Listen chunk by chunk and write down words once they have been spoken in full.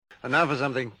And now for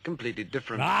something completely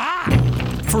different.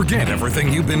 Forget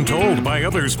everything you've been told by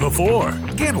others before.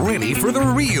 Get ready for the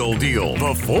real deal,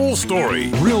 the full story.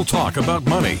 Real talk about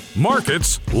money,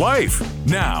 markets, life.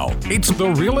 Now, it's The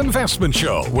Real Investment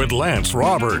Show with Lance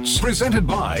Roberts, presented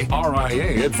by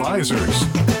RIA Advisors.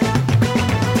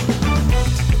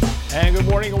 And good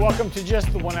morning and welcome to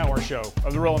just the 1 hour show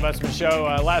of The Real Investment Show.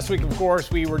 Last week, of course,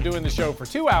 we were doing the show for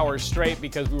 2 hours straight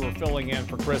because we were filling in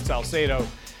for Chris Salcedo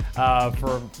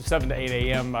for 7 to 8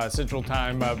 a.m. Central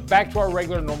Time. Back to our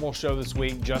regular normal show this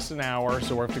week, just an hour,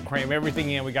 so we have to cram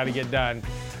everything in we got to get done.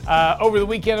 Over the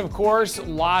weekend, of course,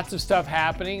 lots of stuff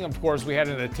happening. Of course, we had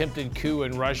an attempted coup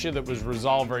in Russia that was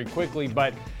resolved very quickly,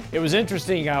 but it was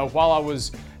interesting while I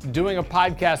was doing a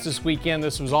podcast this weekend,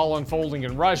 this was all unfolding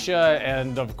in Russia,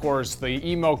 and of course, the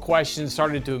email questions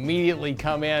started to immediately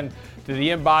come in to the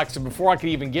inbox, and before I could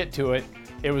even get to it,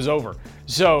 it was over.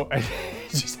 So it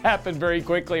just happened very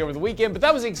quickly over the weekend, but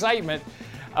that was excitement.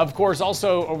 Of course,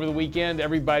 also over the weekend,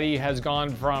 everybody has gone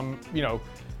from,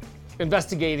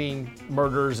 investigating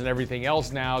murders and everything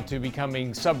else now to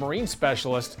becoming submarine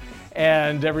specialists,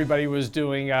 and everybody was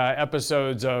doing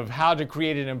episodes of how to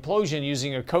create an implosion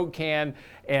using a Coke can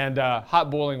and hot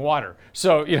boiling water.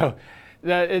 So,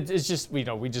 it's just,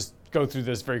 we just go through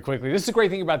this very quickly. This is the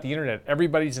great thing about the internet.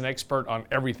 Everybody's an expert on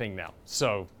everything now.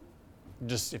 So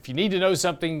just, if you need to know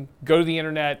something, go to the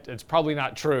internet. It's probably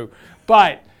not true,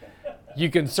 but you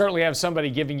can certainly have somebody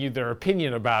giving you their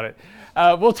opinion about it.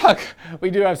 We'll talk,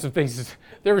 we do have some things,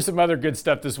 there was some other good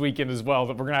stuff this weekend as well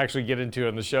that we're going to actually get into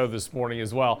in the show this morning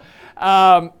as well.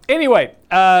 Anyway,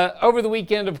 over the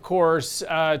weekend, of course,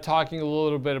 talking a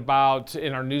little bit about,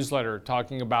 in our newsletter,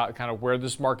 talking about kind of where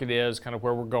this market is, kind of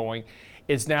where we're going.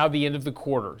 It's now the end of the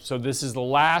quarter. So this is the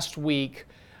last week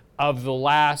of the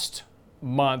last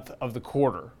month of the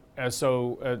quarter.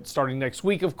 Starting next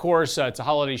week, of course, it's a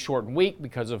holiday shortened week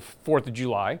because of 4th of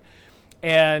July.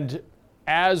 And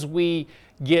as we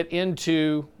get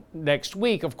into next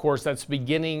week, of course, that's the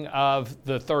beginning of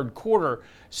the third quarter.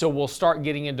 So we'll start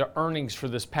getting into earnings for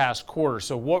this past quarter.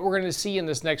 So what we're going to see in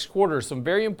this next quarter is some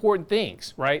very important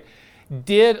things, right?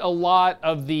 Did a lot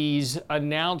of these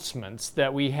announcements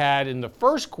that we had in the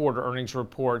first quarter earnings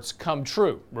reports come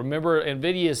true? Remember,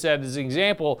 NVIDIA said, as an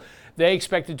example, they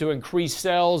expected to increase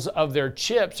sales of their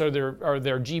chips or their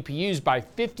GPUs by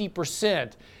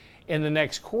 50% in the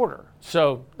next quarter.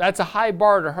 So that's a high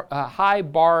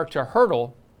bar to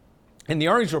hurdle in the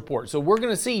earnings report. So we're going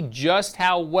to see just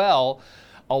how well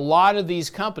a lot of these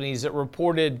companies that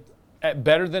reported at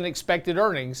better than expected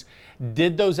earnings,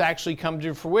 did those actually come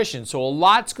to fruition? So a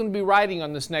lot's going to be riding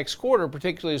on this next quarter,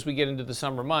 particularly as we get into the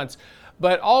summer months.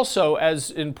 But also, as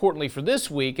importantly for this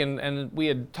week, and we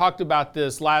had talked about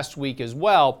this last week as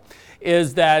well,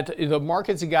 is that the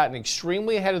markets have gotten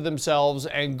extremely ahead of themselves,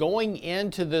 and going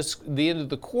into the end of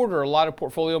the quarter, a lot of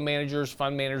portfolio managers,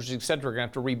 fund managers, et cetera, are going to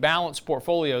have to rebalance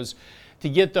portfolios to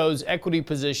get those equity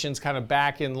positions kind of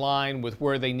back in line with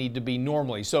where they need to be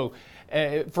normally. So,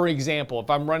 for example, if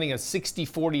I'm running a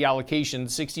 60-40 allocation,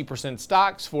 60%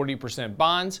 stocks, 40%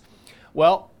 bonds,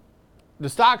 well, the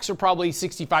stocks are probably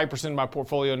 65% of my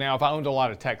portfolio now if I owned a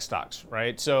lot of tech stocks,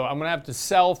 right? So I'm going to have to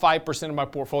sell 5% of my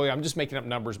portfolio. I'm just making up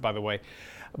numbers, by the way.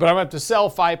 But I'm going to have to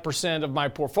sell 5% of my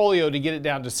portfolio to get it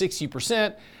down to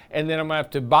 60%, and then I'm going to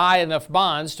have to buy enough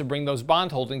bonds to bring those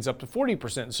bond holdings up to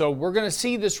 40%. So we're going to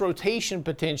see this rotation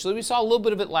potentially. We saw a little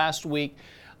bit of it last week,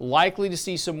 likely to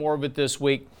see some more of it this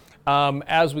week.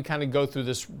 As we kind of go through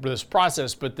this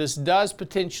process, but this does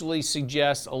potentially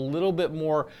suggest a little bit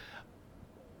more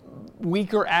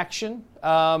weaker action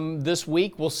this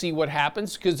week. We'll see what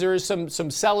happens because there is some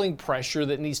selling pressure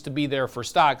that needs to be there for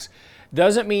stocks.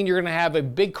 Doesn't mean you're going to have a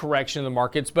big correction in the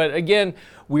markets, but again,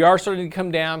 we are starting to come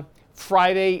down.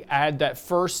 Friday, I had that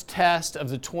first test of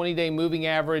the 20-day moving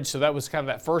average, so that was kind of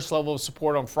that first level of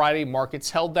support on Friday.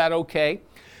 Markets held that okay.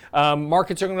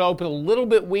 Markets are going to open a little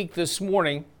bit weak this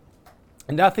morning.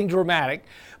 Nothing dramatic,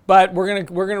 but we're going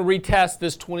to retest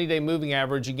this 20-day moving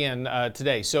average again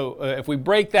today. So if we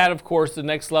break that, of course, the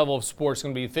next level of support is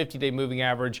going to be the 50-day moving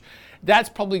average. That's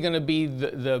probably going to be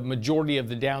the majority of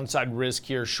the downside risk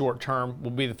here short term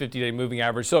will be the 50-day moving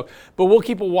average. So, but we'll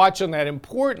keep a watch on that.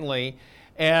 Importantly,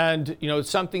 and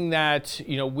something that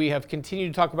we have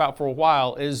continued to talk about for a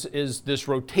while is this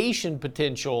rotation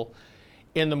potential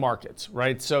in the markets,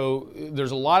 right? So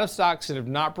there's a lot of stocks that have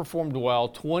not performed well.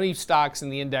 20 stocks in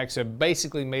the index have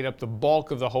basically made up the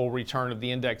bulk of the whole return of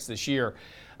the index this year.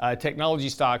 Technology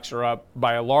stocks are up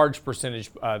by a large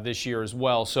percentage this year as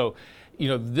well. So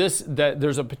that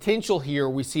there's a potential here.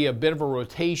 We see a bit of a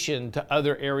rotation to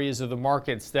other areas of the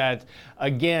markets that,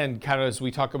 again, kind of as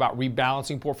we talk about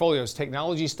rebalancing portfolios,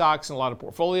 technology stocks in a lot of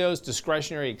portfolios,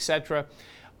 discretionary, et cetera,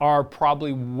 are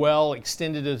probably well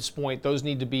extended at this point. Those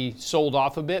need to be sold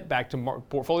off a bit back to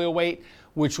portfolio weight,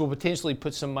 which will potentially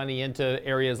put some money into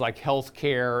areas like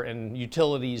healthcare and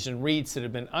utilities and REITs that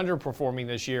have been underperforming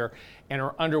this year and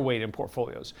are underweight in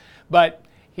portfolios. But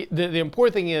the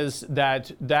important thing is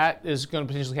that is going to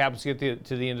potentially happen to get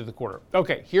to the end of the quarter.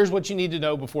 Okay, here's what you need to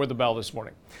know before the bell this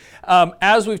morning.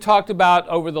 As we've talked about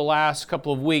over the last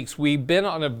couple of weeks, we've been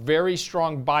on a very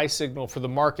strong buy signal for the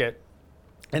market,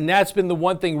 and that's been the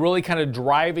one thing really kind of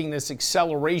driving this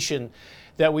acceleration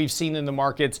that we've seen in the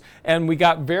markets. And we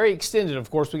got very extended. Of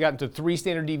course, we got into 3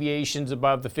 standard deviations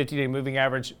above the 50-day moving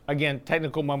average. Again,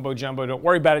 technical mumbo jumbo, don't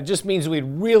worry about it. It just means we'd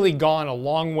really gone a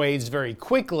long ways very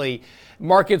quickly.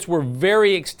 Markets were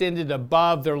very extended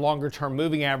above their longer term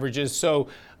moving averages. So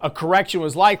a correction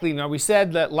was likely. Now, we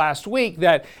said that last week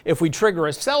that if we trigger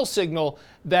a sell signal,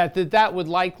 that would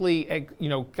likely,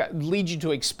 lead you to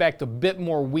expect a bit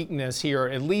more weakness here,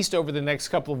 at least over the next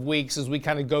couple of weeks as we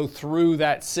kind of go through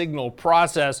that signal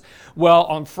process. Well,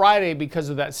 on Friday, because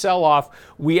of that sell-off,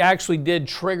 we actually did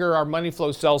trigger our money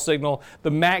flow sell signal. The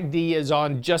MACD is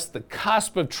on just the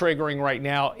cusp of triggering right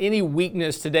now. Any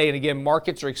weakness today, and again,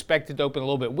 markets are expected to open a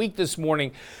little bit weak this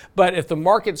morning, but if the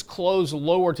markets close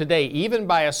lower today, even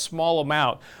by a small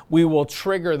amount, we will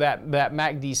trigger that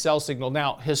MACD sell signal.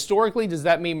 Now, historically, does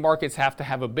that mean markets have to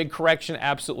have a big correction?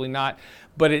 Absolutely not.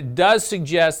 But it does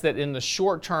suggest that in the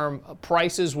short term,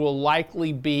 prices will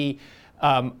likely be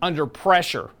under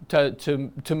pressure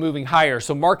to moving higher.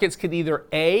 So markets could either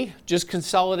A, just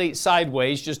consolidate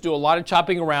sideways, just do a lot of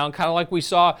chopping around, kind of like we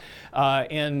saw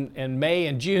in May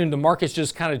and June. The markets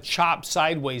just kind of chopped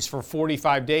sideways for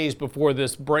 45 days before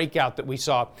this breakout that we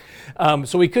saw.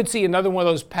 So we could see another one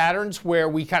of those patterns where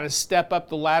we kind of step up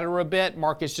the ladder a bit,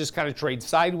 markets just kind of trade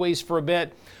sideways for a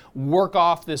bit, work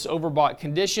off this overbought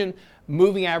condition,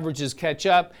 moving averages catch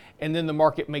up, and then the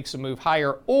market makes a move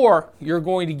higher. Or you're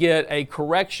going to get a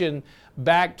correction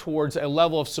back towards a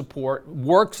level of support,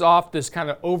 works off this kind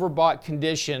of overbought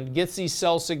condition, gets these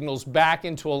sell signals back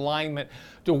into alignment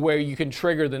to where you can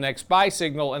trigger the next buy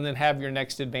signal and then have your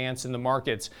next advance in the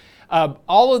markets.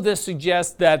 All of this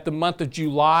suggests that the month of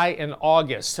July and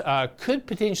August could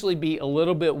potentially be a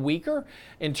little bit weaker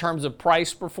in terms of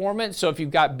price performance. So if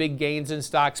you've got big gains in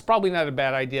stocks, probably not a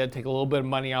bad idea to take a little bit of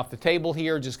money off the table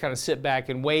here, just kind of sit back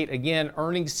and wait. Again,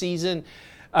 earnings season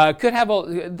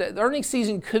the earnings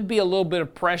season could be a little bit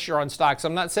of pressure on stocks.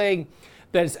 I'm not saying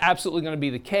that it's absolutely going to be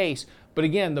the case, but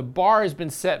again, the bar has been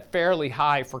set fairly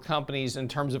high for companies in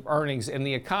terms of earnings, and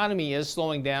the economy is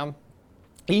slowing down.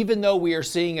 Even though we are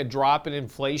seeing a drop in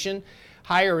inflation,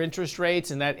 higher interest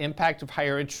rates and that impact of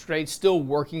higher interest rates still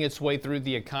working its way through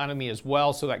the economy as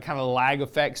well. So that kind of lag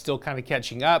effect still kind of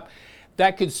catching up.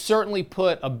 That could certainly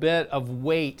put a bit of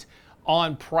weight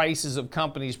on prices of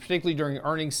companies, particularly during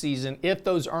earnings season, if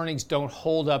those earnings don't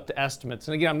hold up to estimates.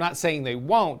 And again, I'm not saying they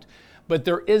won't, but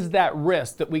there is that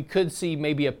risk that we could see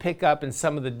maybe a pickup in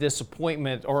some of the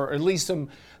disappointment, or at least some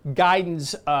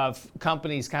guidance of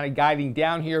companies kind of guiding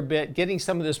down here a bit, getting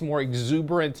some of this more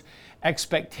exuberant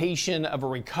expectation of a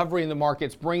recovery in the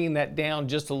markets, bringing that down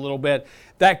just a little bit.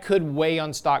 That could weigh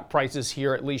on stock prices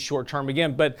here, at least short term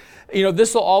again. But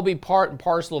this will all be part and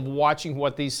parcel of watching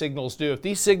what these signals do. If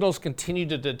these signals continue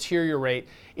to deteriorate,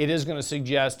 it is going to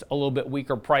suggest a little bit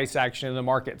weaker price action in the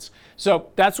markets. So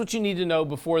that's what you need to know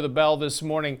before the bell this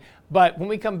morning. But when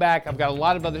we come back, I've got a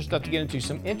lot of other stuff to get into.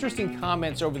 Some interesting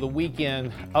comments over the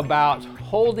weekend about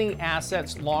holding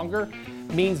assets longer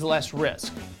means less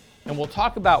risk. And we'll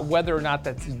talk about whether or not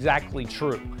that's exactly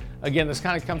true. Again, this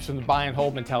kind of comes from the buy and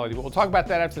hold mentality, but we'll talk about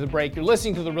that after the break. You're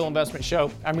listening to The Real Investment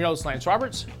Show. I'm your host, Lance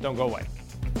Roberts. Don't go away.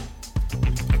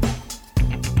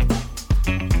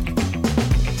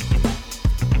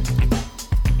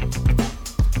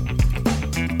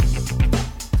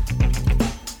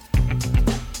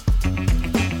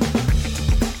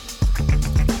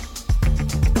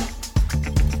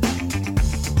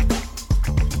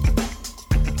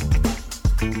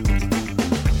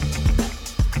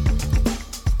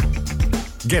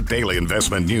 Get daily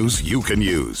investment news you can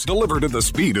use, delivered at the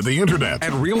speed of the internet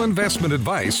at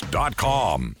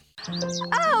realinvestmentadvice.com.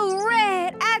 Oh,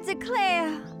 Red, I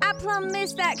declare, I plumb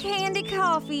missed that candy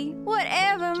coffee.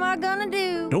 Whatever am I gonna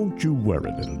do? Don't you worry,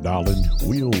 little darling.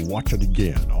 We'll watch it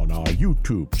again on our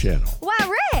YouTube channel. Why,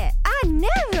 Red, I I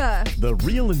never. The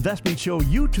Real Investment Show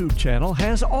YouTube channel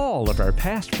has all of our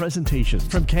past presentations,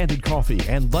 from Candid Coffee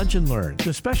and Lunch and Learn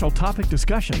to special topic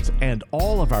discussions, and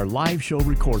all of our live show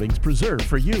recordings preserved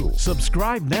for you.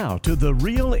 Subscribe now to the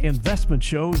Real Investment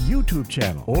Show YouTube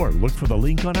channel, or look for the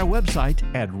link on our website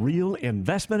at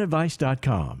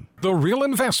realinvestmentadvice.com. The Real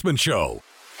Investment Show.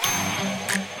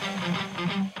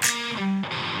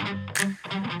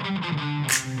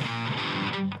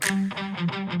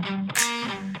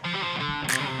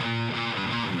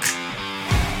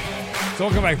 So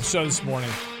welcome back to the show this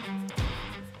morning.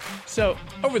 So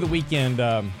over the weekend,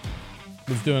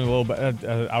 was doing a little bit.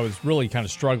 I was really kind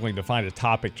of struggling to find a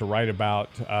topic to write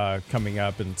about coming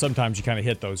up, and sometimes you kind of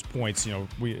hit those points. You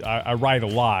know, I write a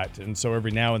lot, and so every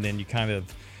now and then you kind of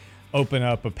open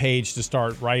up a page to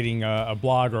start writing a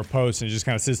blog or a post, and it just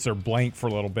kind of sits there blank for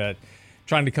a little bit,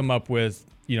 trying to come up with,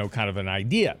 you know, kind of an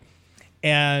idea.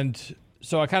 And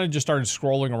so I kind of just started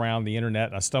scrolling around the internet,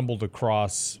 and I stumbled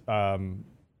across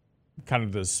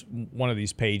kind of one of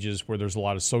these pages where there's a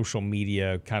lot of social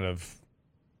media kind of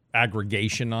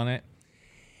aggregation on it,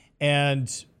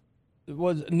 and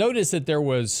noticed that there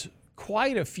was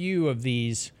quite a few of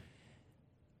these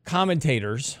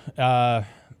commentators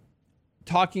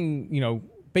talking, you know,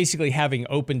 basically having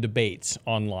open debates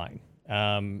online.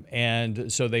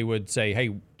 And so they would say, hey,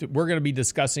 we're going to be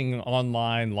discussing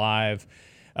online live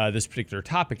this particular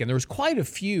topic. And there was quite a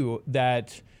few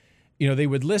that, you know, they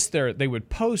would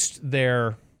post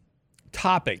their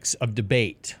topics of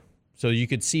debate, so you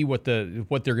could see what they're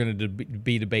going to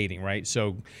be debating, right?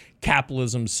 So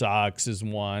capitalism sucks is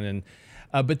one, and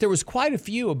but there was quite a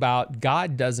few about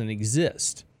God doesn't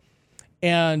exist,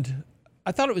 and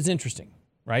I thought it was interesting,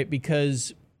 right?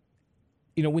 Because,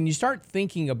 you know, when you start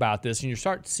thinking about this and you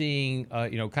start seeing,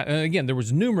 you know, and again, there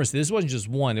was numerous. This wasn't just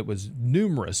one; it was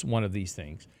numerous. One of these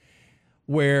things,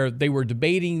 where they were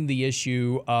debating the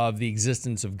issue of the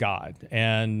existence of God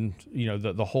and, you know,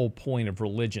 the whole point of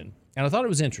religion. And I thought it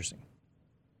was interesting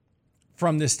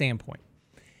from this standpoint,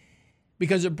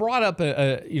 because it brought up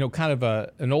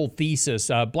an old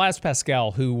thesis. Blaise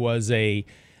Pascal, who was a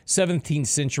 17th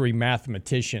century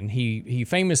mathematician, he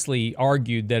famously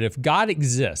argued that if God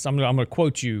exists, I'm going to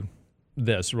quote you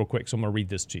this real quick, so I'm going to read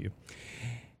this to you.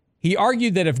 He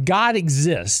argued that if God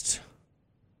exists,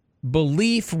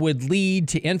 belief would lead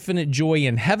to infinite joy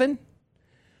in heaven,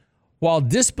 while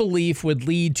disbelief would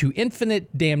lead to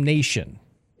infinite damnation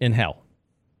in hell.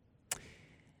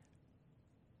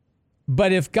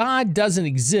 But if God doesn't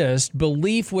exist,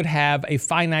 belief would have a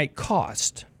finite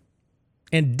cost,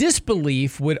 and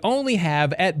disbelief would only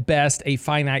have, at best, a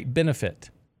finite benefit.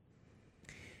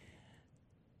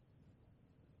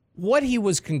 What he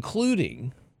was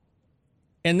concluding,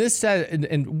 and this said,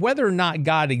 and whether or not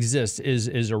God exists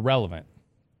is irrelevant.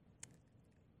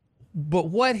 But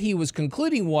what he was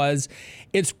concluding was,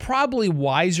 it's probably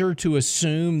wiser to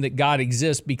assume that God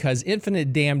exists because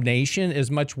infinite damnation is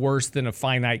much worse than a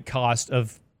finite cost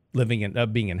of being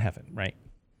in heaven, right?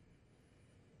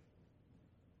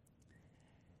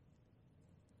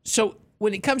 So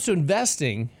when it comes to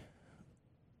investing,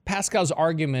 Pascal's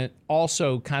argument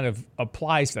also kind of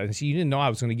applies to that. So you didn't know I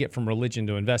was going to get from religion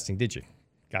to investing, did you?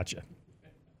 Gotcha.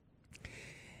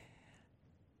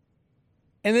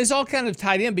 And this all kind of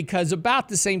tied in because about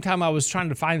the same time I was trying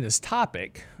to find this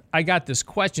topic, I got this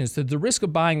question. So the risk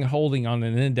of buying and holding on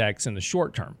an index in the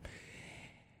short term.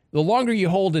 The longer you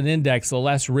hold an index, the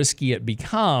less risky it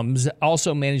becomes.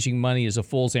 Also, managing money is a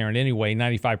fool's errand anyway.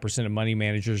 95% of money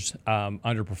managers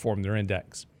underperform their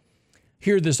index.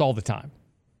 Hear this all the time.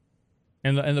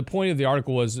 And the point of the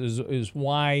article is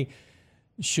why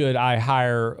should I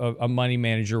hire a money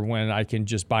manager when I can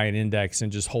just buy an index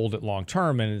and just hold it long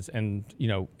term and you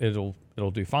know it'll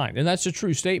do fine? And that's a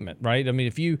true statement, right? I mean,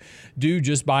 if you do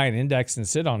just buy an index and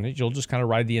sit on it, you'll just kind of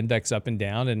ride the index up and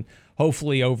down, and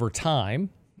hopefully over time,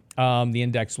 the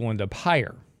index will end up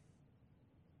higher.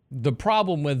 The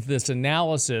problem with this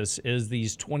analysis is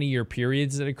these 20-year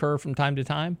periods that occur from time to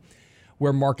time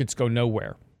where markets go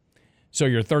nowhere. So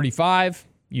you're 35.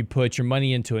 You put your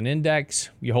money into an index,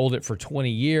 you hold it for 20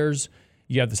 years,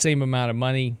 you have the same amount of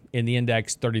money in the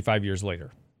index 35 years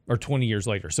later or 20 years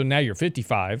later. So now you're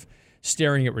 55,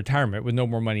 staring at retirement with no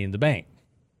more money in the bank.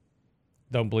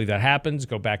 Don't believe that happens?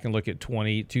 Go back and look at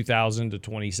 2000 to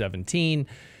 2017.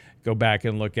 Go back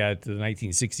and look at the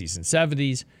 1960s and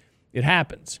 70s. It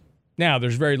happens. Now,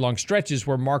 there's very long stretches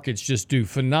where markets just do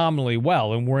phenomenally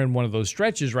well, and we're in one of those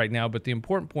stretches right now. But the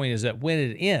important point is that when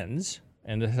it ends,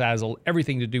 and this has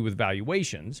everything to do with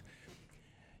valuations,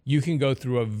 you can go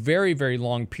through a very, very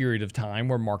long period of time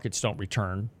where markets don't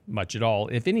return much at all,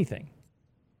 if anything.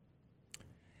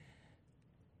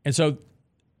 And so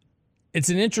It's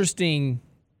an interesting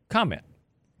comment,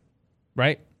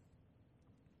 right?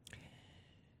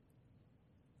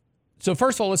 So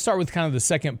first of all, let's start with kind of the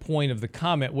second point of the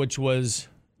comment, which was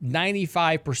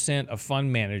 95% of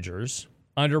fund managers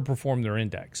underperform their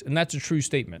index. And that's a true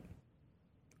statement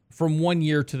from one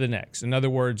year to the next. In other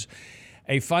words,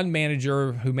 a fund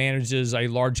manager who manages a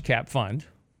large cap fund,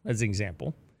 as an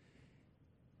example,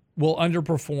 will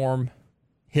underperform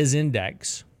his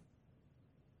index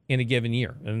in a given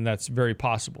year. And that's very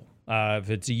possible. If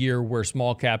it's a year where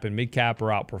small cap and mid cap are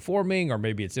outperforming, or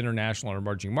maybe it's international or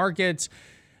emerging markets,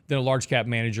 then a large cap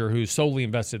manager who's solely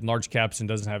invested in large caps and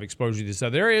doesn't have exposure to these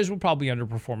other areas will probably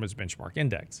underperform his benchmark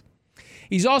index.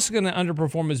 He's also going to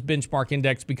underperform his benchmark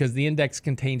index because the index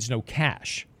contains no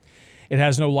cash. It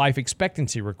has no life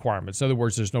expectancy requirements. In other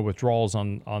words, there's no withdrawals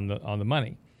on the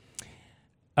money.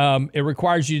 It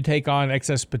requires you to take on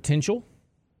excess potential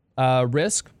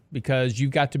risk because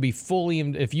you've got to be fully,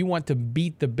 if you want to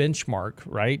beat the benchmark,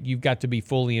 right, you've got to be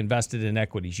fully invested in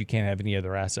equities. You can't have any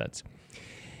other assets.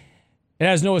 It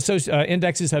has no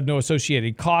indexes have no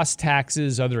associated costs,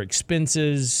 taxes, other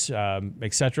expenses,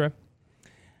 etc.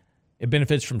 It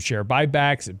benefits from share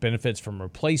buybacks. It benefits from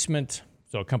replacement.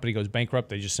 So a company goes bankrupt,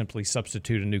 they just simply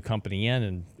substitute a new company in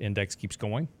and index keeps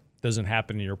going. Doesn't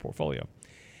happen in your portfolio.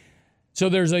 So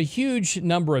there's a huge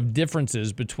number of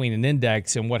differences between an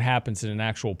index and what happens in an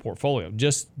actual portfolio.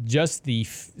 Just the,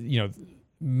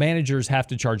 managers have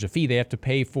to charge a fee. They have to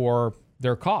pay for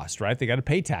their cost, right? They got to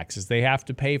pay taxes. They have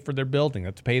to pay for their building. They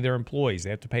have to pay their employees. They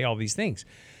have to pay all these things.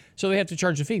 So they have to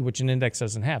charge a fee, which an index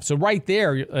doesn't have. So right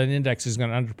there, an index is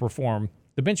going to underperform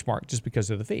the benchmark just because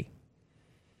of the fee.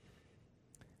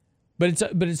 But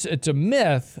it's a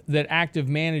myth that active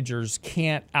managers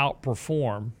can't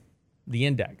outperform the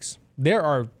index. There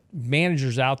are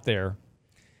managers out there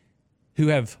who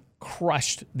have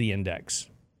crushed the index.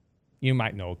 You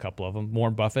might know a couple of them.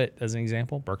 Warren Buffett, as an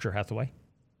example, Berkshire Hathaway,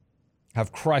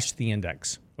 have crushed the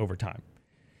index over time.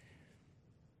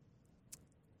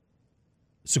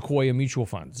 Sequoia Mutual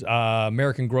Funds,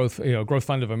 American Growth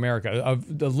Fund of America.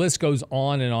 The list goes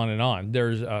on and on and on.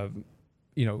 There's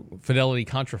Fidelity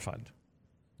Contra Fund.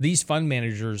 These fund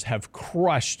managers have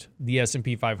crushed the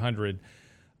S&P 500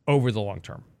 over the long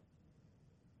term.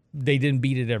 They didn't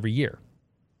beat it every year.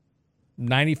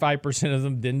 95% of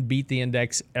them didn't beat the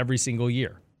index every single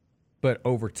year. But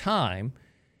over time,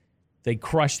 they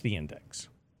crushed the index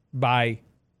by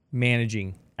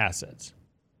managing assets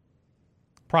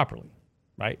properly,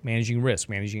 right? Managing risk,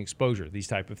 managing exposure, these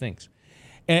type of things.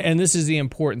 And this is the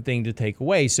important thing to take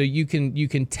away. So you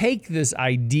can take this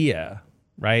idea,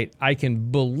 right? I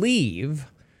can believe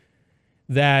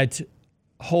that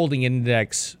holding an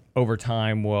index over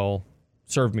time will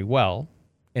serve me well,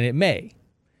 and it may.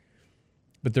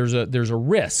 But there's a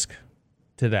risk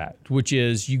to that, which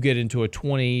is you get into a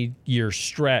 20-year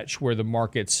stretch where the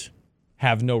markets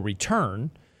have no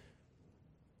return.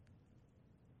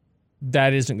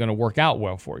 That isn't going to work out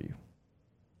well for you.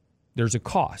 There's a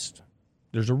cost.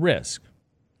 There's a risk.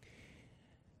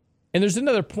 And there's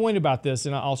another point about this,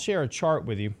 and I'll share a chart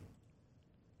with you.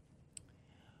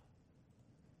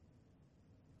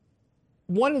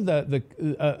 One of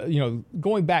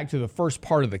going back to the first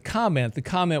part of the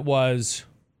comment was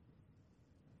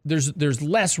there's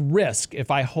less risk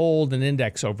if I hold an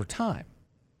index over time.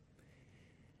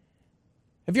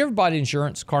 Have you ever bought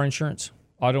insurance, car insurance,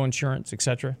 auto insurance,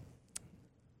 etc.?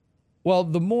 Well,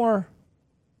 the more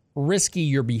risky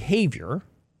your behavior,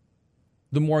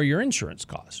 the more your insurance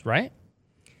costs, right?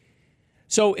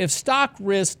 So if stock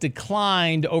risk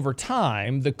declined over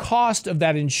time, the cost of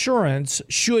that insurance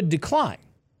should decline,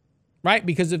 right?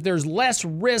 Because if there's less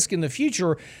risk in the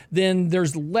future, then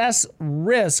there's less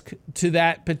risk to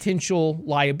that potential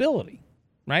liability,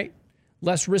 right?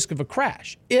 Less risk of a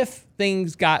crash if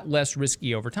things got less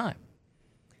risky over time.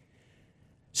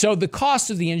 So the cost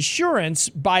of the insurance,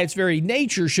 by its very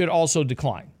nature, should also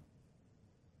decline.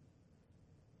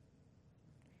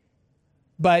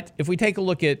 But if we take a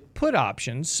look at put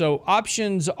options, so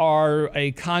options are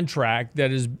a contract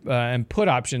that is, and put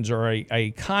options are a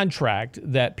contract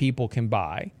that people can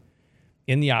buy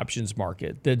in the options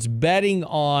market that's betting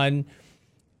on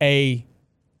a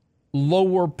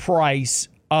lower price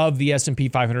of the S&P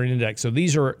 500 index. So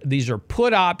these are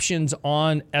put options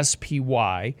on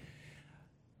SPY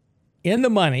in the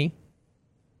money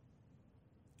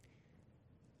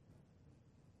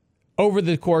over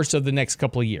the course of the next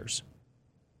couple of years.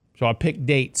 So I pick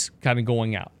dates kind of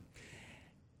going out.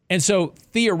 And so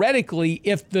theoretically,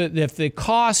 if the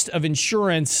cost of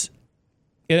insurance,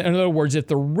 in other words, if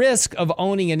the risk of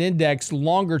owning an index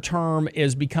longer term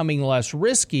is becoming less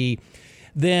risky,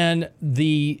 then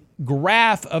the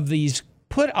graph of these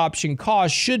put option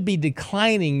costs should be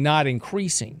declining, not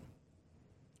increasing.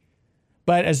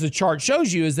 But as the chart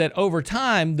shows you, is that over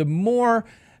time,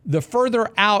 the further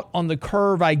out on the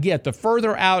curve I get, the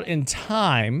further out in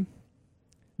time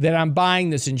that I'm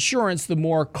buying this insurance, the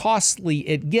more costly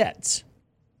it gets.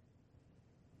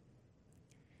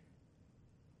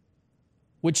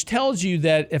 Which tells you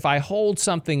that if I hold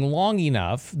something long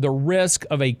enough, the risk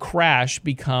of a crash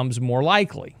becomes more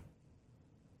likely.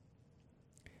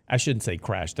 I shouldn't say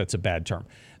crash, that's a bad term.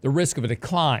 The risk of a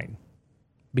decline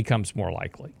becomes more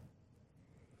likely.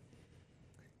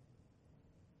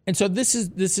 And so this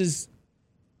is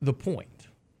the point,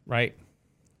 right?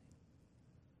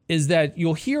 Is that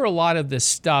you'll hear a lot of this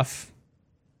stuff,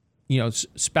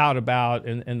 spout about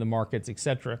in the markets, et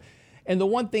cetera. And the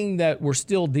one thing that we're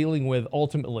still dealing with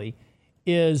ultimately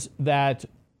is that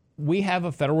we have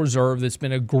a Federal Reserve that's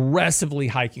been aggressively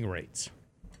hiking rates.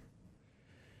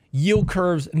 Yield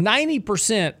curves,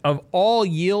 90% of all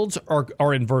yields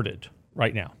are inverted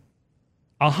right now.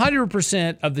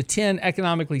 100% of the 10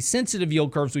 economically sensitive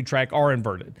yield curves we track are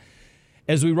inverted.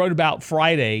 As we wrote about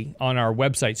Friday on our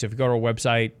website, so if you go to our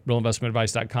website,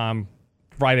 realinvestmentadvice.com,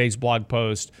 Friday's blog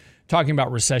post talking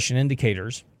about recession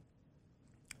indicators,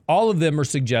 all of them are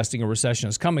suggesting a recession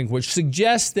is coming, which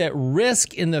suggests that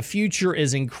risk in the future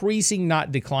is increasing,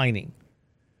 not declining.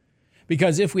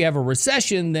 Because if we have a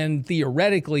recession, then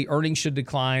theoretically earnings should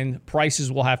decline,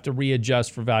 prices will have to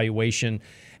readjust for valuation,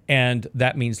 and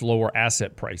that means lower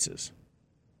asset prices.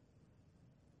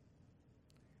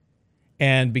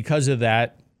 And because of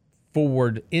that,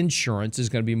 forward insurance is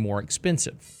going to be more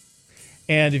expensive.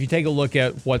 And if you take a look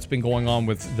at what's been going on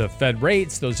with the Fed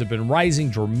rates, those have been rising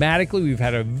dramatically. We've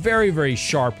had a very, very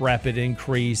sharp, rapid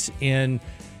increase in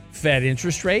Fed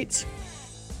interest rates.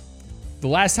 The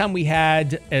last time we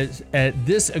had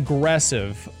this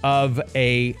aggressive of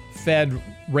a Fed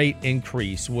rate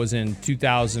increase was in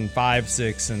 2005,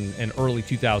 6, and early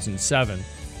 2007.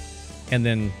 And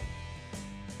then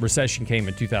recession came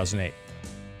in 2008.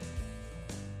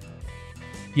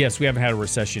 Yes, we haven't had a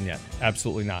recession yet.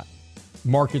 Absolutely not.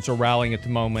 Markets are rallying at the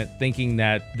moment, thinking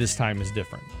that this time is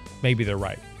different. Maybe they're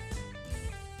right.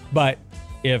 But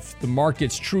if the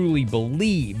markets truly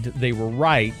believed they were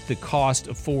right, the cost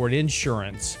of forward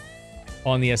insurance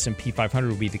on the S&P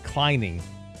 500 would be declining,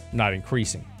 not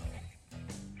increasing.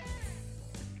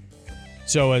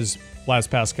 So as Blaise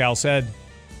Pascal said,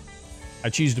 I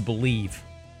choose to believe,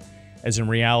 as in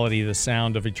reality, the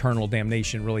sound of eternal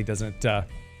damnation really doesn't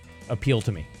appeal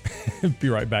to me. Be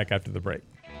right back after the break.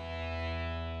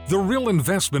 The Real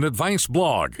Investment Advice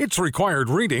blog. It's required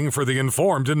reading for the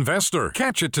informed investor.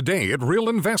 Catch it today at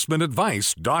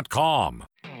realinvestmentadvice.com.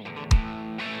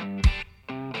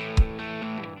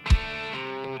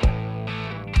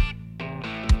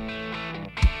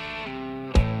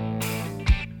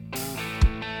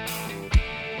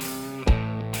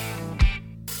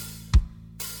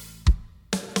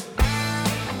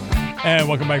 And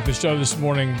welcome back to the show this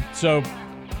morning. So,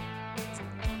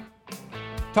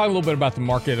 talk a little bit about the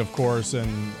market, of course,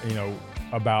 and,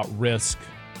 about risk,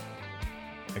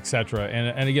 etc.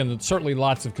 And again, there's certainly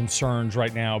lots of concerns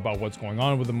right now about what's going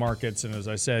on with the markets. And as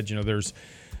I said, there's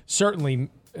certainly,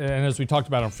 and as we talked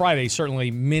about on Friday,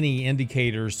 certainly many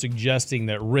indicators suggesting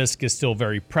that risk is still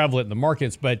very prevalent in the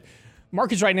markets. But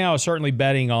markets right now are certainly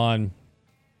betting on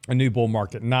a new bull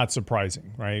market. Not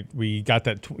surprising, right? We got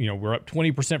that, we're up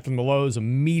 20% from the lows.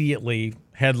 Immediately,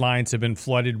 headlines have been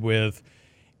flooded with,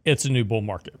 it's a new bull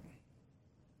market.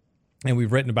 And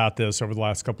we've written about this over the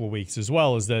last couple of weeks as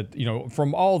well, is that,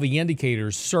 from all the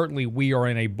indicators, certainly we are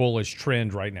in a bullish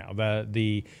trend right now.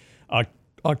 The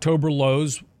October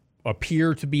lows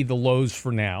appear to be the lows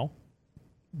for now.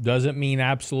 Doesn't mean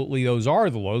absolutely those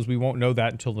are the lows. We won't know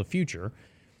that until the future.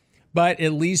 But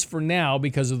at least for now,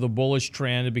 because of the bullish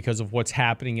trend and because of what's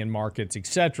happening in markets, et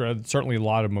cetera, certainly a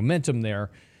lot of momentum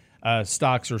there.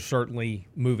 Stocks are certainly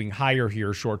moving higher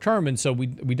here short term, and so we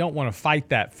don't want to fight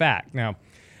that fact. Now,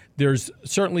 there's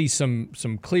certainly some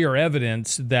clear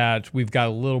evidence that we've got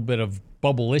a little bit of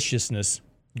bubbleiciousness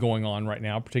going on right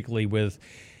now, particularly with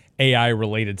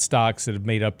AI-related stocks that have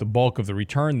made up the bulk of the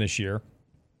return this year.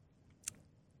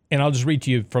 And I'll just read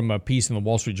to you from a piece in the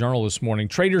Wall Street Journal this morning.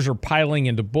 Traders are piling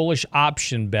into bullish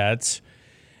option bets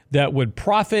that would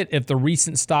profit if the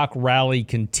recent stock rally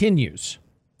continues.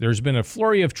 There's been a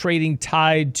flurry of trading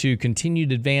tied to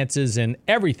continued advances in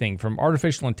everything from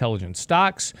artificial intelligence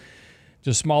stocks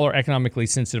to smaller economically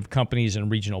sensitive companies and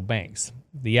regional banks.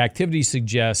 The activity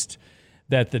suggests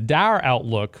that the dour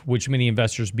outlook, which many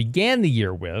investors began the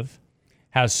year with,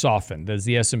 has softened as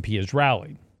the S&P has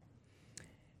rallied.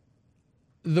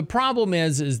 the problem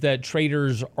is that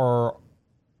traders are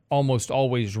almost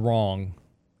always wrong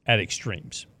at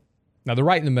extremes. Now, they're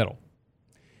right in the middle.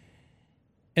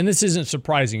 And this isn't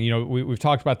surprising. You know, we've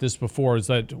talked about this before, is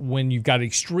that when you've got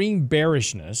extreme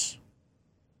bearishness,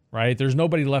 right, there's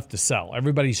nobody left to sell.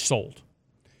 Everybody's sold.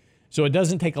 So it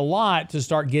doesn't take a lot to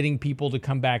start getting people to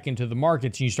come back into the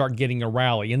markets, and you start getting a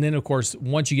rally. And then, of course,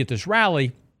 once you get this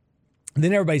rally,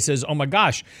 then everybody says, oh my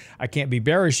gosh, I can't be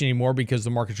bearish anymore because the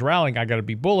market's rallying. I got to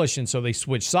be bullish. And so they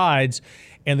switch sides,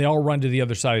 and they all run to the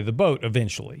other side of the boat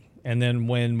eventually. And then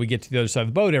when we get to the other side of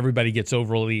the boat, everybody gets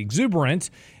overly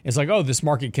exuberant. It's like, oh, this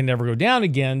market can never go down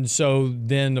again. So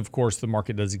then, of course, the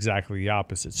market does exactly the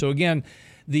opposite. So again,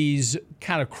 these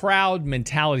kind of crowd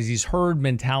mentalities, these herd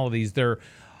mentalities, they're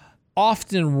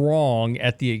often wrong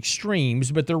at the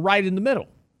extremes, but they're right in the middle.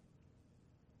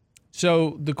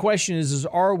 So the question is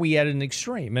are we at an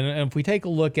extreme? And if we take a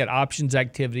look at options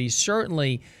activity,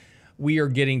 certainly we are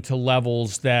getting to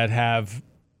levels that have,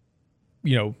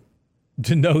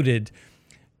 denoted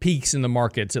peaks in the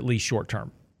markets, at least short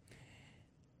term.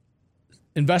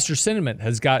 Investor sentiment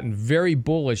has gotten very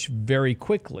bullish very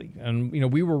quickly. And,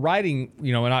 we were writing,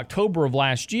 in October of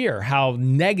last year how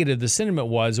negative the sentiment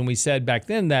was. And we said back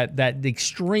then that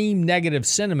extreme negative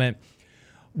sentiment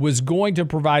was going to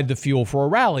provide the fuel for a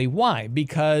rally. Why?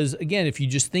 Because, again, if you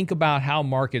just think about how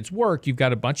markets work, you've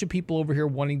got a bunch of people over here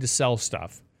wanting to sell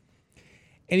stuff,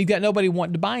 and you've got nobody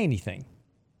wanting to buy anything.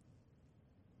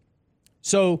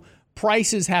 So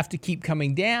prices have to keep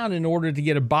coming down in order to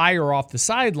get a buyer off the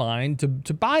sideline to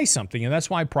buy something, and that's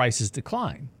why prices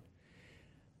decline.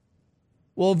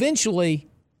 Well, eventually,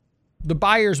 the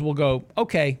buyers will go,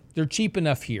 okay, they're cheap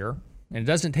enough here, and it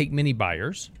doesn't take many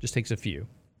buyers, it just takes a few.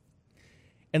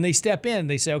 And they step in,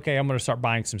 they say, okay, I'm going to start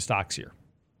buying some stocks here,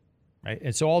 right?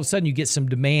 And so all of a sudden you get some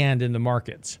demand in the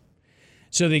markets.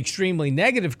 So the extremely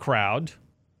negative crowd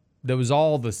that was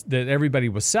that everybody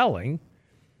was selling,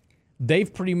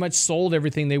 they've pretty much sold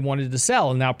everything they wanted to sell.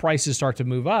 And now prices start to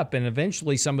move up. And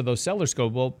eventually some of those sellers go,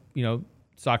 well,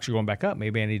 stocks are going back up.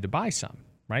 Maybe I need to buy some,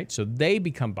 right? So they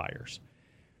become buyers.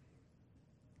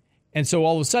 And so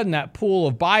all of a sudden that pool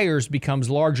of buyers becomes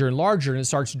larger and larger, and it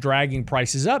starts dragging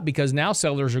prices up because now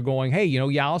sellers are going, hey,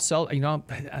 I'll sell,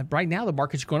 right now the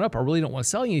market's going up. I really don't want to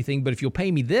sell you anything, but if you'll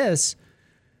pay me this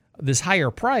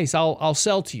higher price, I'll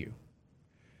sell to you.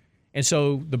 And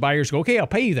so the buyers go, okay, I'll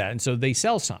pay you that. And so they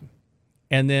sell some.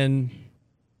 And then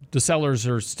the sellers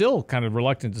are still kind of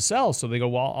reluctant to sell. So they go,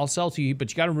 well, I'll sell to you, but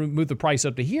you got to move the price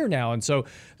up to here now. And so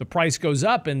the price goes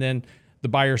up, and then the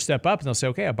buyers step up and they'll say,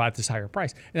 okay, I'll buy at this higher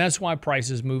price. And that's why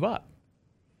prices move up.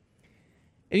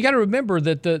 And you got to remember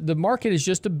that the market is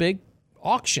just a big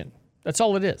auction. That's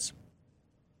all it is.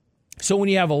 So when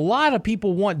you have a lot of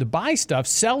people wanting to buy stuff,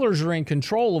 sellers are in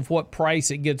control of what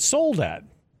price it gets sold at.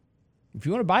 If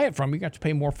you want to buy it from them, you got to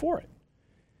pay more for it.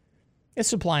 It's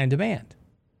supply and demand.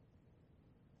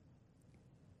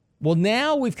 Well,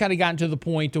 now we've kind of gotten to the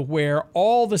point to where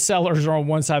all the sellers are on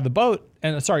one side of the boat,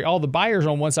 all the buyers are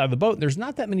on one side of the boat. There's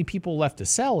not that many people left to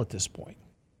sell at this point.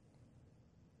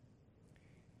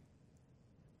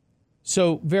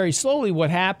 So very slowly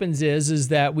what happens is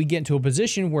that we get into a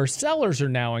position where sellers are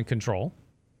now in control.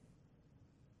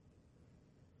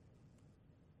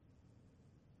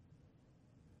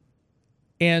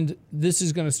 And this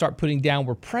is going to start putting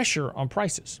downward pressure on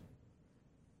prices.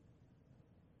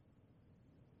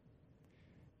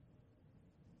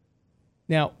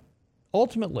 Now,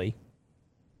 ultimately,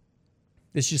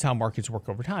 this is just how markets work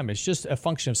over time. It's just a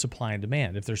function of supply and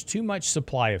demand. If there's too much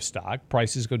supply of stock,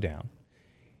 prices go down.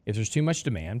 If there's too much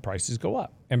demand, prices go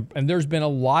up. And there's been a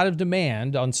lot of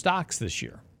demand on stocks this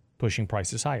year, pushing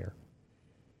prices higher.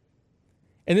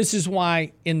 And this is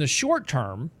why, in the short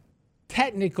term,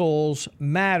 technicals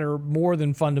matter more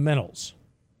than fundamentals.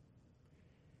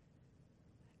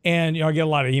 And I get a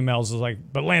lot of emails. It's like,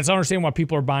 but Lance, I don't understand why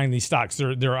people are buying these stocks.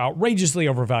 They're outrageously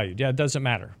overvalued. Yeah, it doesn't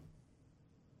matter.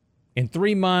 In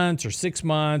 3 months or 6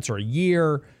 months or a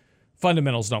year,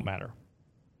 fundamentals don't matter.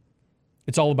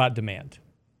 It's all about demand,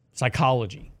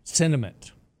 psychology,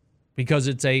 sentiment, because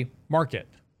it's a market.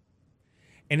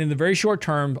 And in the very short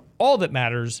term, all that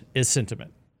matters is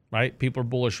sentiment, right? People are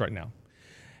bullish right now.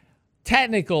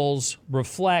 Technicals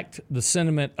reflect the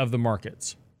sentiment of the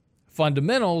markets.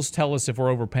 Fundamentals tell us if we're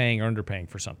overpaying or underpaying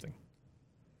for something.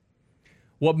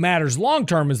 What matters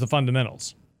long-term is the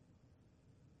fundamentals,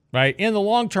 right? In the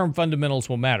long term, fundamentals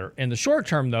will matter. In the short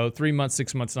term, though, 3 months,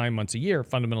 6 months, 9 months, a year,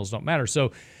 fundamentals don't matter.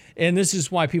 So, and this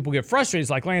is why people get frustrated. It's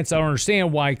like, Lance, I don't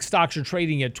understand why stocks are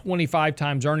trading at 25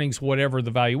 times earnings, whatever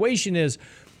the valuation is.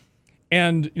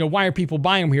 And, why are people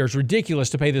buying them here? It's ridiculous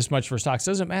to pay this much for stocks.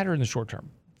 It doesn't matter in the short term.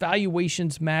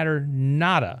 valuations matter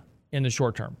nada in the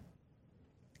short term.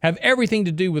 Have everything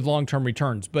to do with long-term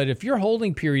returns. But if your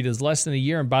holding period is less than a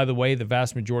year, and by the way, the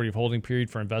vast majority of holding period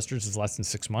for investors is less than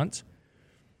 6 months,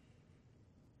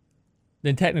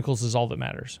 then technicals is all that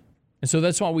matters. And so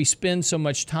that's why we spend so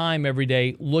much time every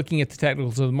day looking at the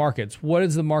technicals of the markets. What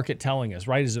is the market telling us,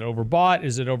 right? Is it overbought?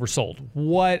 Is it oversold?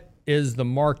 What is the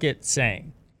market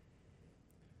saying?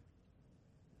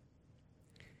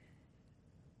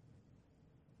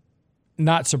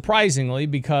 Not surprisingly,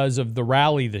 because of the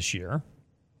rally this year,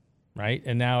 right?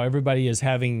 And now everybody is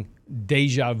having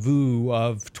deja vu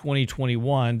of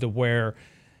 2021 to where,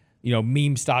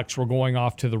 meme stocks were going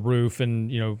off to the roof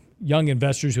and, young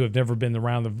investors who have never been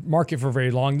around the market for very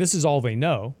long, this is all they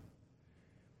know.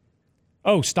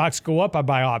 Oh, stocks go up, I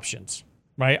buy options,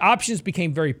 right? Options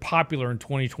became very popular in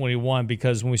 2021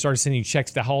 because when we started sending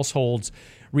checks to households,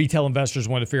 retail investors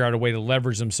wanted to figure out a way to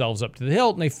leverage themselves up to the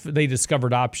hilt, and they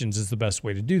discovered options is the best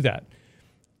way to do that.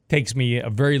 Takes me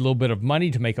a very little bit of money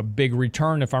to make a big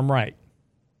return if I'm right.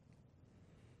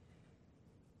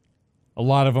 A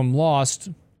lot of them lost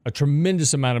a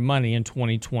tremendous amount of money in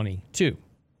 2022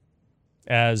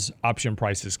 as option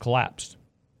prices collapsed.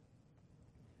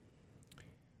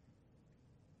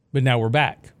 But now we're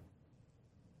back.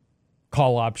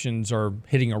 Call options are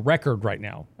hitting a record right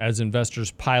now as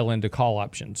investors pile into call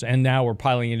options. And now we're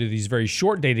piling into these very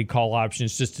short-dated call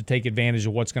options just to take advantage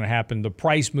of what's going to happen, the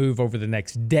price move over the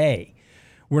next day.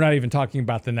 We're not even talking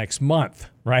about the next month,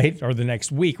 right? Or the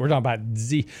next week. We're talking about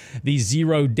these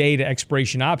 0 day to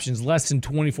expiration options, less than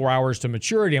 24 hours to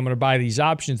maturity. I'm going to buy these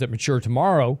options that mature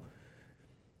tomorrow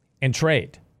and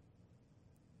trade.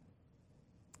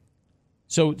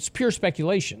 So it's pure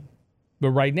speculation.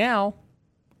 But right now,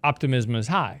 optimism is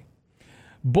high.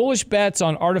 Bullish bets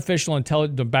on artificial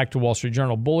intelligence, back to Wall Street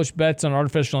Journal, bullish bets on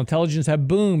artificial intelligence have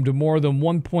boomed to more than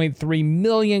 1.3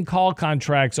 million call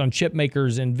contracts on chip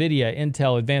makers NVIDIA,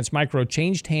 Intel, Advanced Micro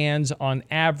changed hands on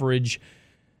average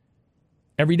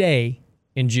every day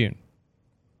in June.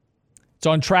 It's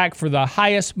on track for the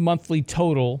highest monthly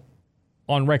total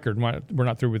on record. We're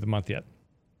not through with the month yet.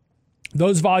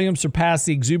 Those volumes surpassed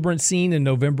the exuberant seen in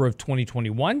November of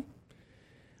 2021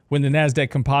 when the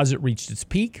NASDAQ composite reached its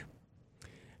peak.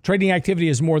 Trading activity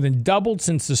has more than doubled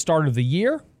since the start of the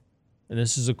year, and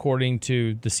this is according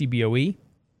to the CBOE.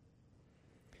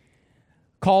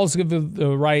 Calls give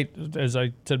the right, as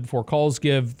I said before, calls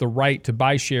give the right to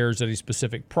buy shares at a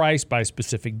specific price by a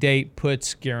specific date.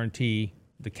 Puts guarantee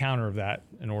the counter of that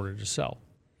in order to sell.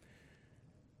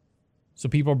 So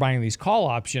people are buying these call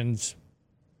options,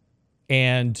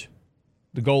 and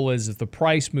the goal is if the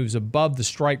price moves above the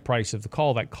strike price of the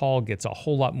call, that call gets a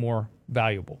whole lot more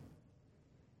valuable.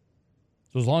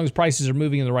 So as long as prices are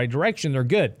moving in the right direction, they're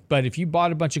good. But if you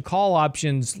bought a bunch of call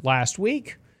options last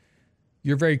week,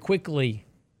 you're very quickly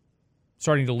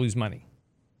starting to lose money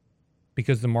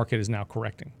because the market is now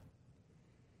correcting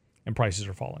and prices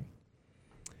are falling.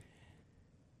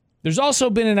 There's also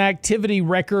been an activity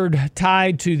record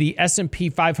tied to the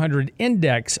S&P 500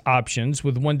 index options,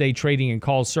 with one-day trading and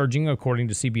calls surging, according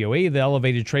to CBOE. The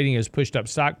elevated trading has pushed up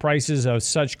stock prices of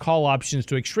such call options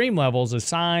to extreme levels, a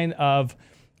sign of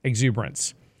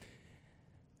exuberance.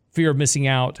 Fear of missing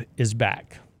out is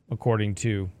back, according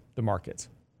to the markets.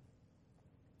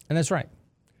 And that's right.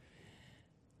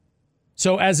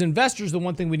 So as investors, the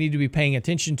one thing we need to be paying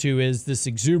attention to is this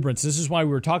exuberance. This is why we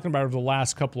were talking about it over the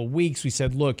last couple of weeks. We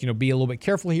said, look, be a little bit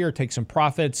careful here, take some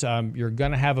profits. You're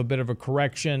going to have a bit of a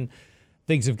correction.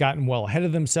 Things have gotten well ahead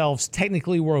of themselves.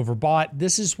 Technically, we're overbought.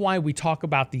 This is why we talk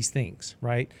about these things,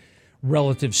 right?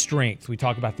 Relative strength. We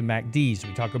talk about the MACDs.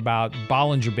 We talk about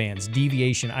Bollinger Bands,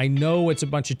 deviation. I know it's a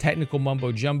bunch of technical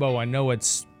mumbo jumbo. I know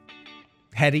it's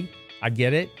heady. I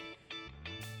get it.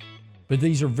 But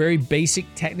these are very basic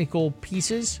technical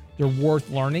pieces. They're worth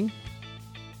learning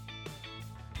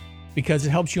because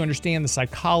it helps you understand the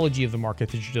psychology of the market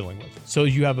that you're dealing with. So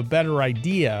you have a better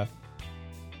idea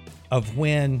of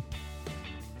when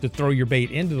to throw your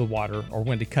bait into the water or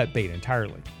when to cut bait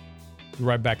entirely. We'll be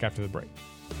right back after the break.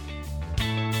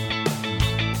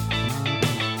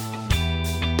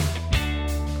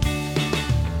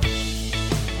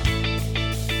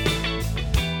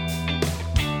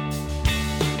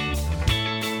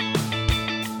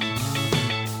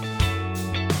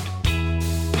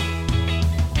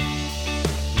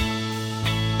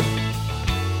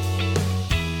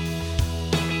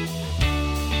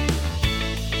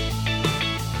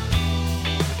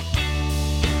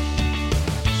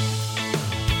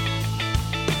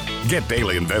 Get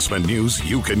daily investment news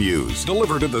you can use,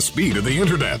 delivered at the speed of the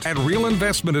internet at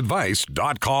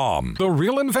realinvestmentadvice.com. The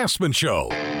Real Investment Show.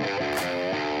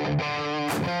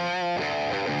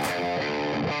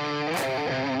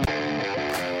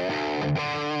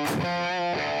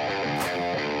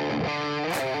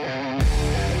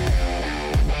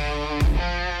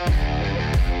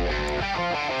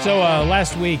 So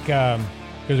last week, because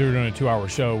we were doing a 2-hour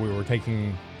show, we were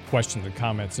taking questions and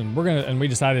comments, and we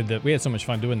decided that we had so much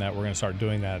fun doing that, we're going to start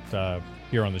doing that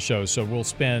here on the show. So we'll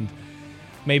spend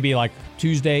maybe like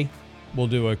Tuesday, we'll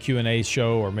do a Q&A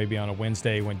show, or maybe on a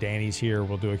Wednesday when Danny's here,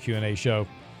 we'll do a Q&A show.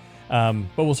 But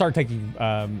we'll start spend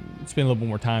a little bit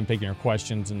more time taking your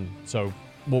questions, and so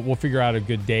we'll figure out a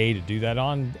good day to do that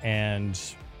on, and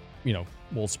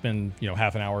we'll spend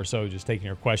half an hour or so just taking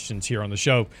your questions here on the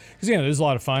show, because it was a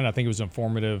lot of fun. I think it was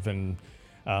informative and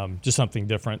just something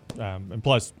different, and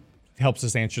plus helps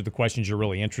us answer the questions you're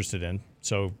really interested in.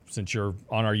 So since you're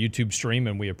on our YouTube stream,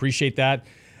 and we appreciate that,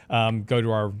 go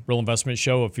to our Real Investment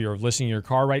Show. If you're listening in your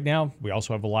car right now, we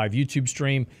also have a live YouTube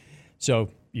stream, so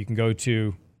you can go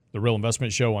to the Real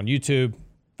Investment Show on YouTube,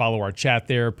 follow our chat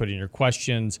there, put in your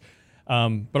questions,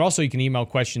 but also you can email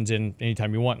questions in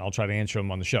anytime you want, and I'll try to answer them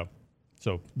on the show.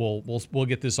 So we'll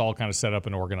get this all kind of set up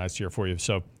and organized here for you,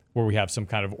 so where we have some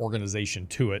kind of organization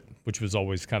to it, which was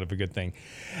always kind of a good thing.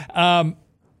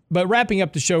 But wrapping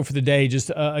up the show for the day, just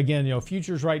again,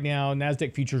 futures right now,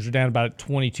 NASDAQ futures are down about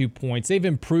 22 points. They've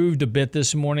improved a bit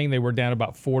this morning. They were down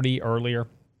about 40 earlier.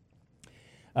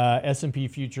 S&P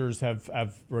futures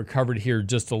have recovered here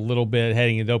just a little bit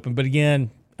heading into open. But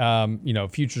again,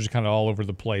 futures are kind of all over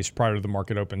the place prior to the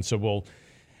market open. So we'll,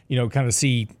 kind of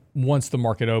see once the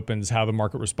market opens how the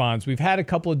market responds. We've had a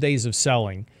couple of days of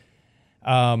selling.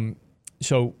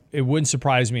 So it wouldn't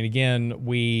surprise me. And again,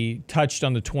 we touched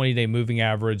on the 20-day moving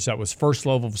average. That was first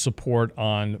level of support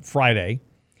on Friday.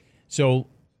 So,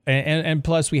 and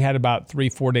plus we had about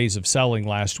 3-4 days of selling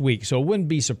last week. So it wouldn't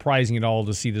be surprising at all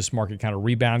to see this market kind of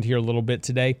rebound here a little bit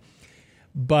today.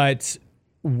 But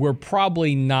we're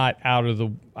probably not out of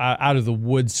the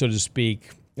woods, so to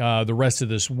speak, the rest of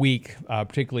this week,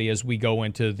 particularly as we go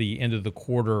into the end of the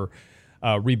quarter.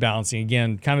 Rebalancing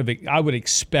again, I would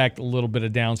expect a little bit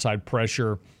of downside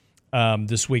pressure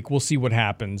this week. We'll see what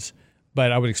happens,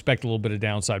 but I would expect a little bit of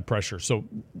downside pressure. So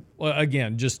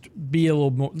again, just be a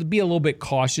little bit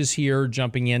cautious here,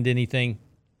 jumping into anything.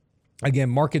 Again,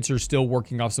 markets are still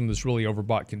working off some of this really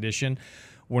overbought condition.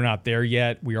 We're not there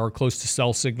yet. We are close to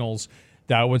sell signals.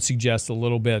 That would suggest a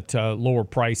little bit lower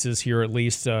prices here, at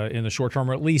least in the short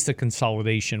term, or at least a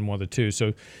consolidation, one of the two.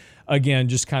 So again,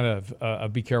 just kind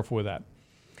of be careful with that.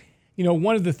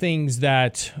 One of the things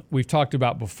that we've talked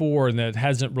about before and that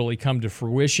hasn't really come to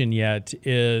fruition yet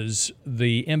is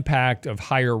the impact of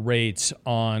higher rates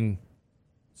on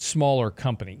smaller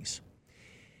companies.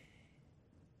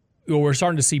 We're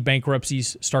starting to see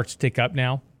bankruptcies start to tick up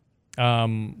now.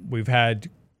 We've had,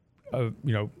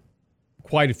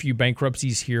 quite a few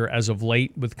bankruptcies here as of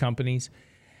late with companies.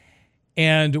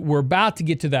 And we're about to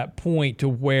get to that point to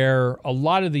where a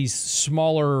lot of these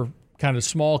smaller, kind of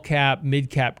small cap, mid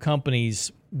cap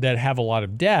companies that have a lot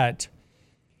of debt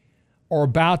are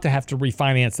about to have to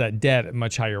refinance that debt at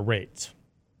much higher rates.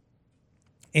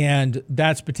 And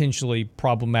that's potentially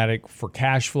problematic for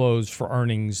cash flows, for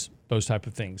earnings, those type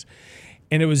of things.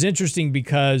 And it was interesting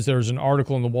because there was an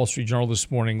article in the Wall Street Journal this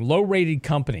morning. Low-rated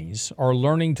companies are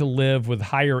learning to live with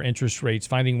higher interest rates,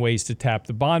 finding ways to tap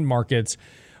the bond markets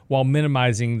while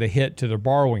minimizing the hit to their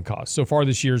borrowing costs. So far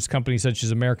this year, companies such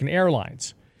as American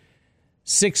Airlines,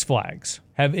 Six Flags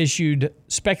have issued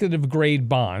speculative-grade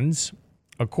bonds,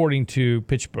 according to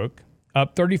PitchBook,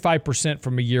 up 35%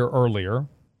 from a year earlier,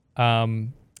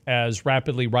 as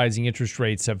rapidly rising interest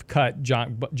rates have cut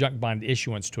junk bond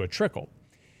issuance to a trickle.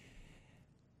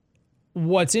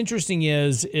 What's interesting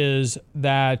is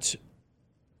that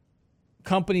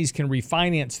companies can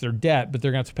refinance their debt, but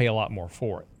they're going to have to pay a lot more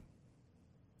for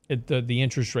it. The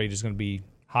interest rate is going to be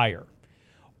higher.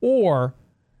 Or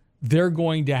they're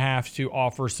going to have to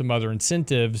offer some other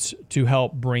incentives to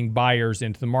help bring buyers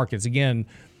into the markets. Again,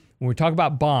 when we talk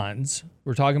about bonds,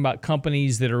 we're talking about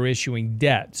companies that are issuing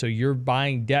debt. So you're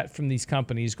buying debt from these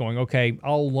companies going, okay,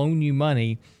 I'll loan you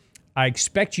money. I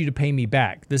expect you to pay me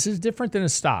back. This is different than a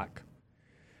stock,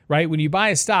 right? When you buy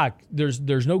a stock,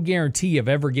 there's no guarantee of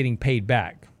ever getting paid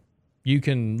back. You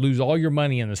can lose all your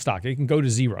money in the stock. It can go to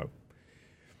zero.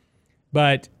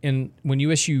 But when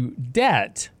you issue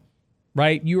debt,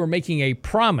 right, you are making a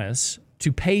promise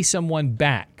to pay someone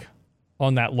back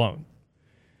on that loan.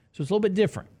 So it's a little bit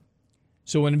different.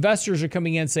 So when investors are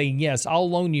coming in saying, yes, I'll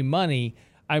loan you money,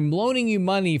 I'm loaning you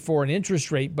money for an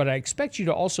interest rate, but I expect you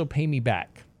to also pay me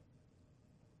back.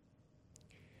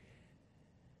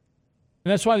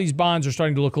 And that's why these bonds are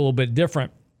starting to look a little bit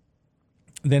different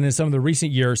than in some of the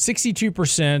recent years.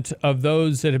 62% of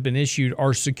those that have been issued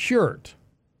are secured.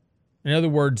 In other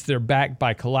words, they're backed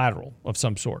by collateral of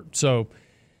some sort. So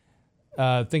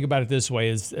think about it this way: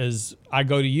 as I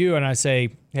go to you and I say,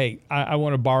 "Hey, I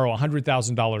want to borrow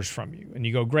 $100,000 from you," and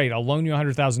you go, "Great, I'll loan you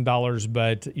 $100,000,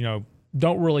 but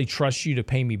don't really trust you to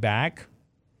pay me back.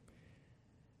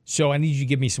 So I need you to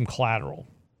give me some collateral,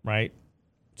 right?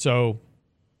 So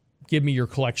give me your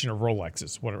collection of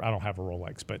Rolexes. Whatever. I don't have a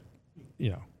Rolex, but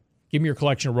give me your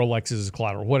collection of Rolexes as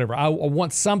collateral. Whatever. I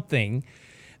want something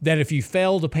that if you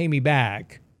fail to pay me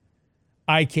back,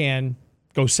 I can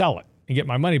go sell it and get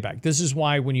my money back. This is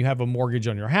why when you have a mortgage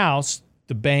on your house,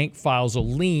 the bank files a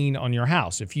lien on your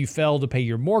house. If you fail to pay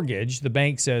your mortgage, the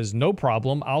bank says, no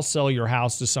problem, I'll sell your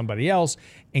house to somebody else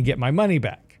and get my money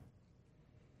back.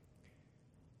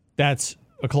 That's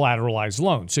a collateralized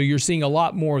loan. So you're seeing a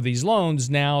lot more of these loans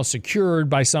now secured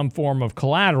by some form of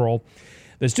collateral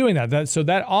that's doing that. So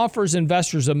that offers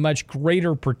investors a much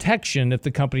greater protection if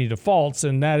the company defaults,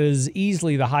 and that is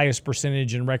easily the highest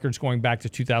percentage in records going back to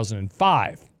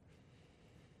 2005.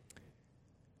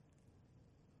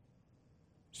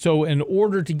 So in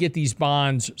order to get these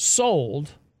bonds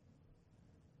sold,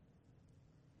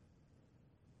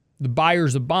 the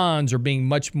buyers of bonds are being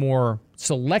much more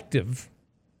selective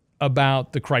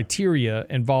about the criteria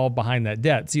involved behind that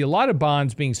debt. See, a lot of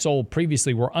bonds being sold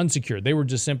previously were unsecured. They were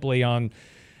just simply on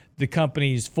the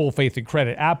company's full faith and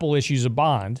credit. Apple issues a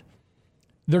bond.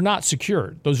 They're not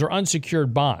secured. Those are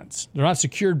unsecured bonds. They're not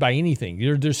secured by anything.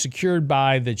 They're secured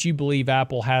by that you believe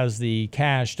Apple has the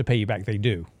cash to pay you back. They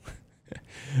do.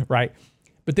 Right?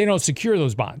 But they don't secure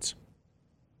those bonds.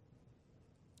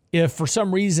 If for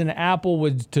some reason Apple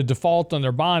would to default on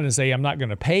their bond and say, I'm not going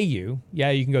to pay you, yeah,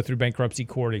 you can go through bankruptcy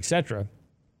court, etc.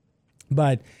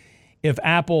 But if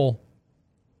Apple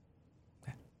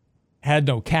had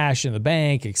no cash in the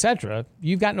bank, etc.,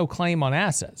 you've got no claim on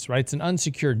assets, right? It's an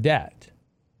unsecured debt.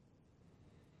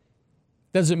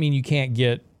 Doesn't mean you can't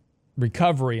get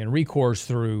recovery and recourse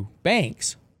through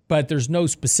banks, but there's no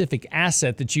specific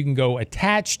asset that you can go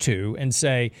attach to and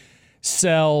say,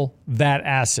 sell that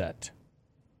asset,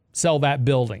 sell that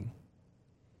building,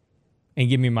 and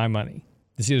give me my money.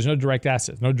 You see, there's no direct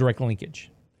assets, no direct linkage.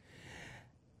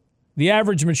 The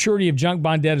average maturity of junk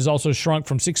bond debt has also shrunk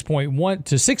from 6.1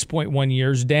 to 6.1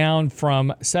 years, down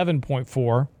from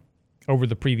 7.4 over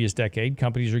the previous decade.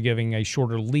 Companies are giving a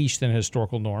shorter leash than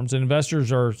historical norms, and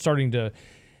investors are starting to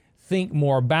think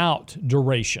more about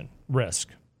duration risk.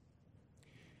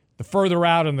 The further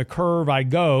out on the curve I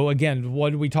go, again,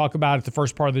 what did we talk about at the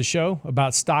first part of the show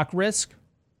about stock risk?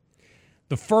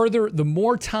 The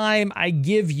more time I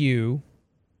give you,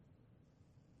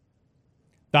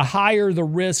 the higher the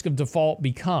risk of default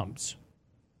becomes,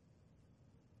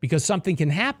 because something can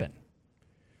happen.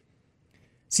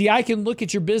 See, I can look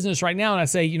at your business right now and I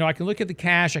say, I can look at the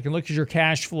cash, I can look at your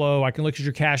cash flow, I can look at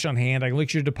your cash on hand, I can look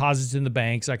at your deposits in the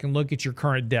banks, I can look at your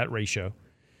current debt ratio,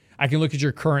 I can look at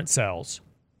your current sales.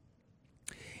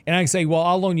 And I can say, well,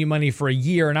 I'll loan you money for a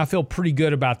year, and I feel pretty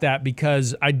good about that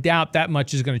because I doubt that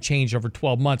much is going to change over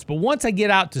 12 months. But once I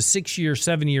get out to 6 years,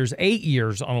 7 years, 8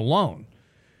 years on a loan,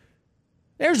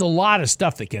 there's a lot of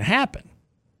stuff that can happen.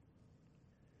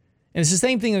 And it's the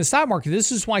same thing in the stock market.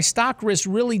 This is why stock risk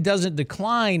really doesn't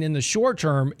decline in the short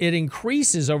term. It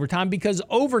increases over time because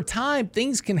over time,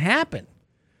 things can happen.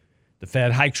 The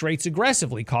Fed hikes rates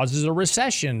aggressively, causes a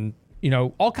recession,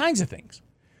 all kinds of things.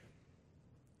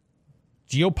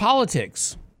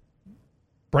 Geopolitics,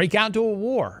 break out into a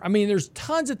war. I mean, there's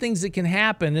tons of things that can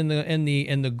happen in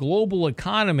the global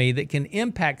economy that can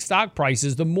impact stock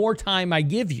prices the more time I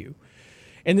give you.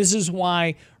 And this is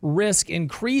why risk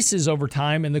increases over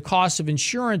time and the cost of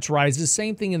insurance rises.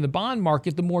 Same thing in the bond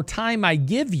market. The more time I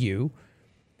give you,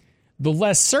 the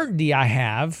less certainty I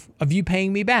have of you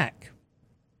paying me back.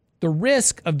 The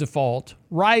risk of default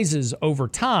rises over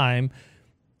time.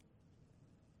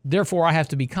 Therefore, I have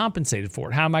to be compensated for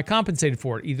it. How am I compensated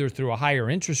for it? Either through a higher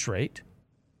interest rate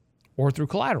or through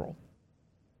collateral.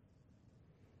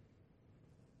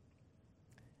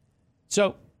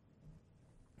 So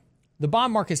the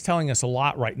bond market is telling us a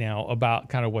lot right now about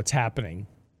kind of what's happening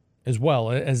as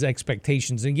well as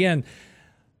expectations. Again,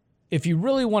 if you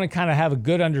really want to kind of have a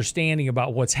good understanding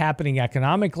about what's happening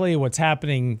economically, what's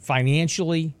happening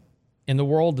financially in the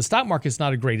world, the stock market is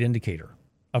not a great indicator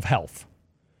of health.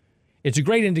 It's a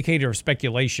great indicator of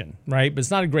speculation, right? But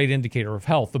it's not a great indicator of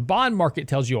health. The bond market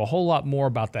tells you a whole lot more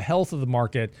about the health of the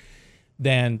market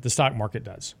than the stock market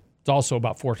does. It's also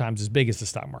about 4 times as big as the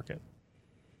stock market.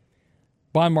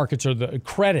 Bond markets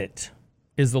credit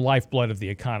is the lifeblood of the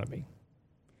economy.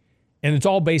 And it's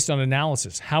all based on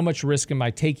analysis. How much risk am I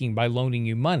taking by loaning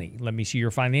you money? Let me see your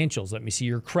financials. Let me see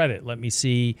your credit. Let me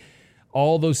see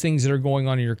all those things that are going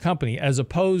on in your company, as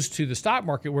opposed to the stock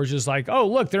market where it's just like, oh,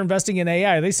 look, they're investing in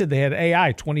AI. They said they had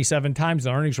AI 27 times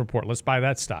in the earnings report. Let's buy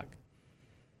that stock.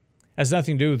 Has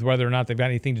nothing to do with whether or not they've got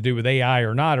anything to do with AI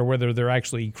or not, or whether they're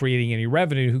actually creating any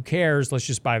revenue. Who cares? Let's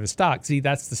just buy the stock. See,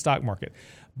 that's the stock market.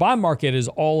 Bond market is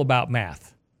all about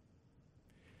math.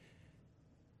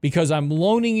 Because I'm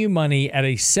loaning you money at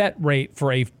a set rate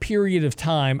for a period of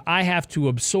time, I have to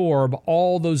absorb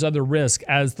all those other risks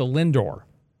as the lender.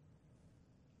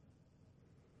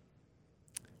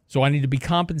 So I need to be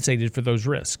compensated for those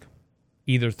risks,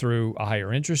 either through a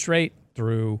higher interest rate,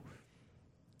 through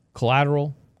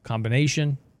collateral,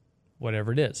 combination,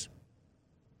 whatever it is.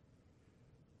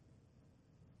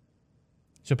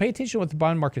 So pay attention to what the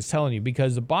bond market is telling you,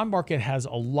 because the bond market has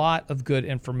a lot of good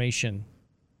information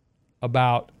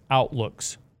about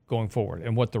outlooks going forward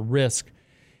and what the risk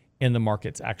in the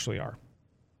markets actually are.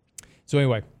 So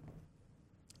anyway,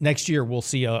 next year we'll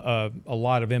see a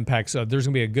lot of impacts. There's going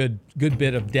to be a good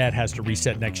bit of debt has to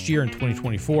reset next year in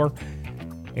 2024,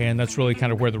 and that's really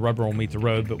kind of where the rubber will meet the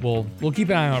road. But we'll keep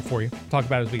an eye on it for you. Talk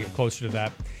about it as we get closer to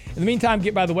that. In the meantime,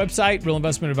 get by the website,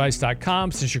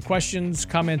 realinvestmentadvice.com. Send your questions,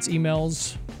 comments,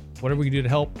 emails, whatever we can do to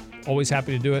help. Always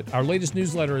happy to do it. Our latest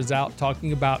newsletter is out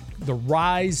talking about the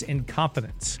rise in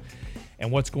confidence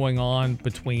and what's going on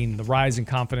between the rise in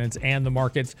confidence and the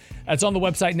markets. That's on the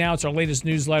website now. It's our latest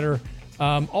newsletter.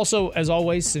 Also, as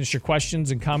always, send us your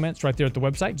questions and comments right there at the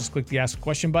website. Just click the Ask a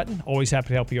Question button. Always happy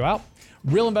to help you out.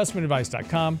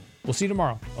 realinvestmentadvice.com. We'll see you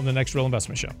tomorrow on the next Real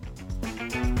Investment Show.